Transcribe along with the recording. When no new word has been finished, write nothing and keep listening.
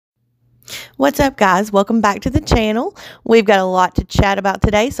What's up, guys? Welcome back to the channel. We've got a lot to chat about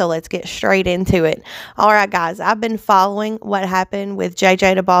today, so let's get straight into it. All right, guys, I've been following what happened with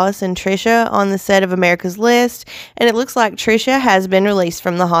JJ DeBoss and Tricia on the set of America's List, and it looks like Tricia has been released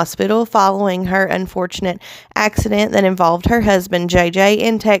from the hospital following her unfortunate accident that involved her husband JJ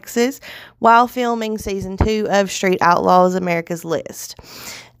in Texas while filming season 2 of Street Outlaws America's List.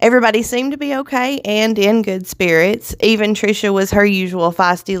 Everybody seemed to be okay and in good spirits. Even Tricia was her usual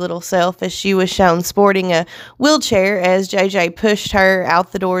feisty little self as she was shown sporting a wheelchair as JJ pushed her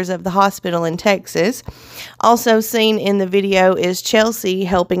out the doors of the hospital in Texas. Also seen in the video is Chelsea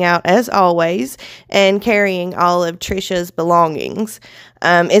helping out as always and carrying all of Tricia's belongings.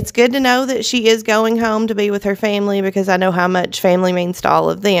 It's good to know that she is going home to be with her family because I know how much family means to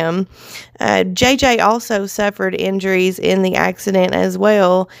all of them. JJ also suffered injuries in the accident as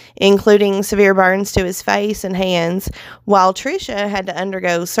well, including severe burns to his face and hands, while Tricia had to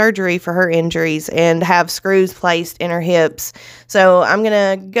undergo surgery for her injuries and have screws placed in her hips. So I'm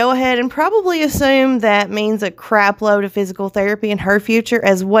going to go ahead and probably assume that means a crap load of physical therapy in her future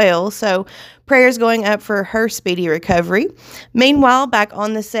as well. So prayers going up for her speedy recovery. Meanwhile, back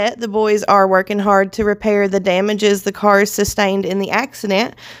on the set, the boys are working hard to repair the damages the cars sustained in the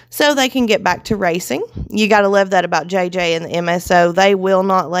accident so they can get back to racing. You got to love that about JJ and the MSO. They will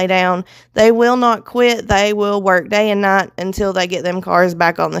not lay down. They will not quit. They will work day and night until they get them cars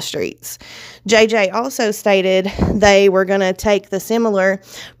back on the streets. JJ also stated they were going to take the similar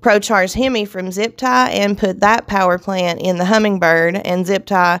Pro-Charged Hemi from ZIPTIE and put that power plant in the Hummingbird, and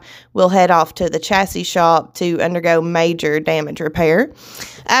ZIPTIE will head off to the chassis shop to undergo major damage repair.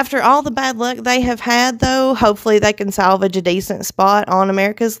 After all the bad luck they have had, though, hopefully they can salvage a decent spot on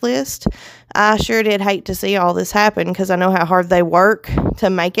America's List. I sure did hate to see all this happen because I know how hard they work to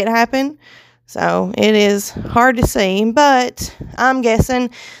make it happen. So it is hard to see, but I'm guessing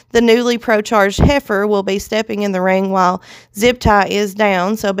the newly pro-charged heifer will be stepping in the ring while ZIPTIE is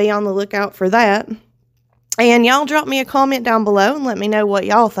down, so be on the lookout for that. And y'all drop me a comment down below and let me know what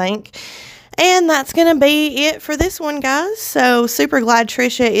y'all think. And that's going to be it for this one, guys. So super glad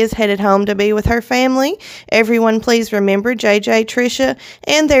Tricia is headed home to be with her family. Everyone, please remember JJ, Tricia,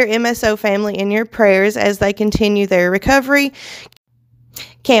 and their MSO family in your prayers as they continue their recovery.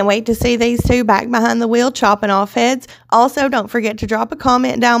 Can't wait to see these two back behind the wheel chopping off heads. Also, don't forget to drop a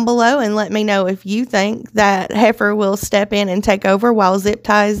comment down below and let me know if you think that heifer will step in and take over while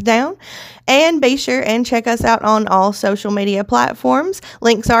ZIPTIE is down. And be sure and check us out on all social media platforms.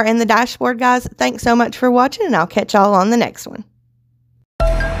 Links are in the dashboard, guys. Thanks so much for watching, and I'll catch y'all on the next one.